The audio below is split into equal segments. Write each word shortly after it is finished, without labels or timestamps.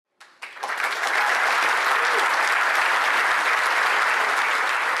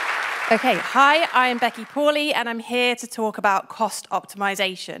Okay, hi, I'm Becky Pauley, and I'm here to talk about cost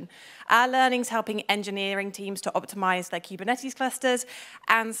optimization. Our learning's helping engineering teams to optimize their Kubernetes clusters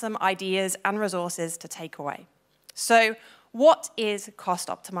and some ideas and resources to take away. So, what is cost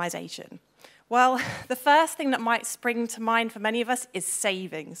optimization? Well, the first thing that might spring to mind for many of us is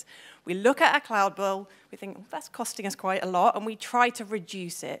savings. We look at our cloud bill, we think, oh, that's costing us quite a lot, and we try to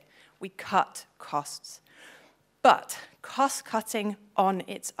reduce it. We cut costs. But cost-cutting on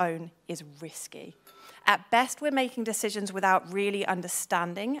its own is risky. At best, we're making decisions without really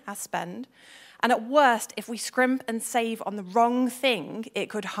understanding our spend. And at worst, if we scrimp and save on the wrong thing, it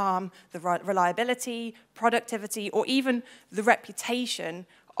could harm the reliability, productivity, or even the reputation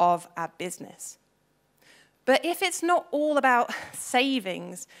of our business. But if it's not all about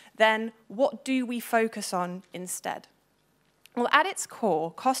savings, then what do we focus on instead? Well, at its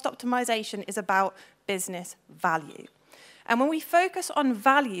core, cost optimization is about business value. And when we focus on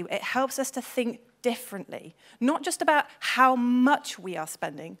value, it helps us to think differently, not just about how much we are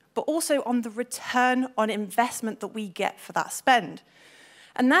spending, but also on the return on investment that we get for that spend.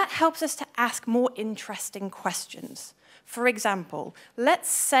 And that helps us to ask more interesting questions. For example, let's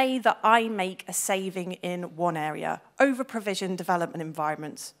say that I make a saving in one area, over-provisioned development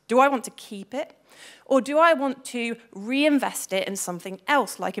environments. Do I want to keep it? Or do I want to reinvest it in something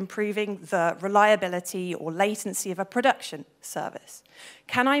else, like improving the reliability or latency of a production service?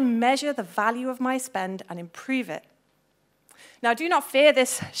 Can I measure the value of my spend and improve it? Now, do not fear,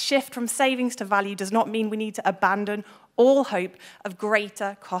 this shift from savings to value does not mean we need to abandon all hope of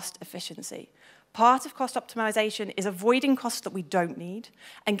greater cost efficiency. Part of cost optimization is avoiding costs that we don't need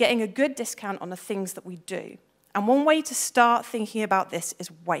and getting a good discount on the things that we do. And one way to start thinking about this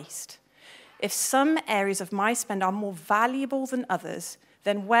is waste. If some areas of my spend are more valuable than others,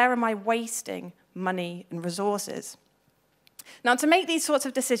 then where am I wasting money and resources? Now, to make these sorts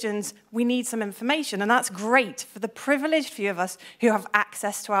of decisions, we need some information, and that's great for the privileged few of us who have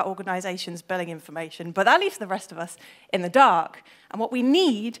access to our organization's billing information, but that leaves the rest of us in the dark. And what we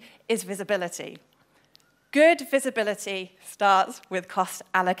need is visibility. Good visibility starts with cost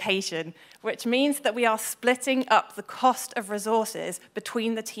allocation, which means that we are splitting up the cost of resources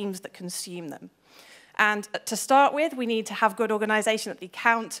between the teams that consume them. And to start with, we need to have good organization at the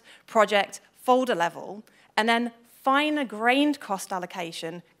account, project, folder level, and then finer-grained cost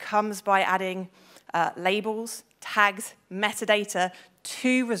allocation comes by adding labels, tags, metadata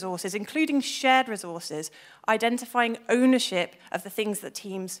to resources, including shared resources, identifying ownership of the things that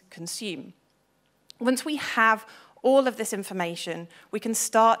teams consume. Once we have all of this information, we can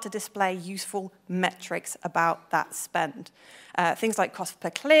start to display useful metrics about that spend. Things like cost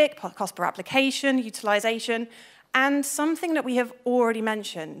per click, cost per application, utilization, and something that we have already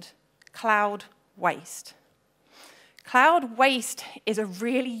mentioned, cloud waste. Cloud waste is a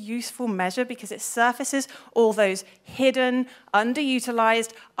really useful measure because it surfaces all those hidden,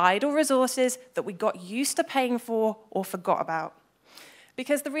 underutilized, idle resources that we got used to paying for or forgot about.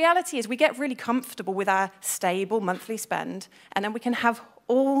 Because the reality is we get really comfortable with our stable monthly spend, and then we can have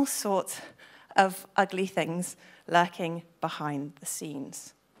all sorts of ugly things lurking behind the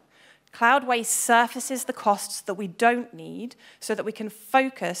scenes. Cloud waste surfaces the costs that we don't need so that we can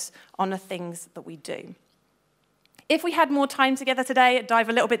focus on the things that we do. If we had more time together today, I'd dive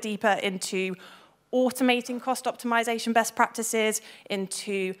a little bit deeper into automating cost optimization best practices,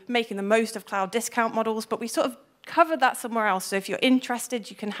 into making the most of cloud discount models, but we sort of covered that somewhere else. So if you're interested,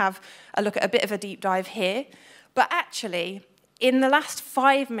 you can have a look at a bit of a deep dive here. But actually, in the last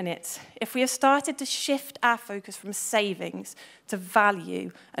 5 minutes, if we have started to shift our focus from savings to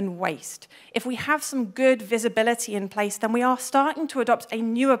value and waste, if we have some good visibility in place, then we are starting to adopt a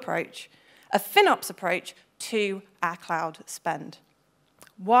new approach, a FinOps approach to our cloud spend.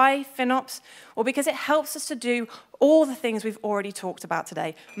 Why FinOps? Well, because it helps us to do all the things we've already talked about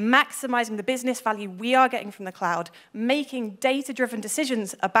today, maximizing the business value we are getting from the cloud, making data-driven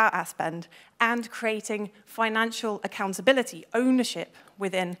decisions about our spend, and creating financial accountability, ownership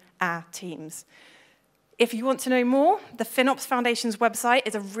within our teams. If you want to know more, the FinOps Foundation's website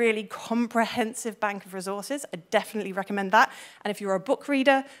is a really comprehensive bank of resources. I definitely recommend that. And if you're a book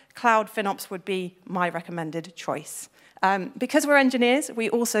reader, Cloud FinOps would be my recommended choice. Because we're engineers, we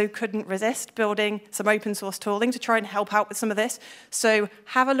also couldn't resist building some open source tooling to try and help out with some of this. So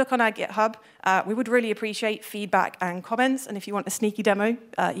have a look on our GitHub. We would really appreciate feedback and comments. And if you want a sneaky demo,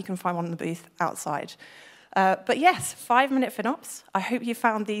 you can find one in the booth outside. But yes, 5-minute FinOps. I hope you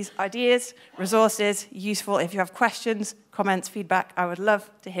found these ideas, resources useful. If you have questions, comments, feedback, I would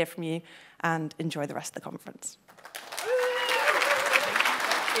love to hear from you, and enjoy the rest of the conference.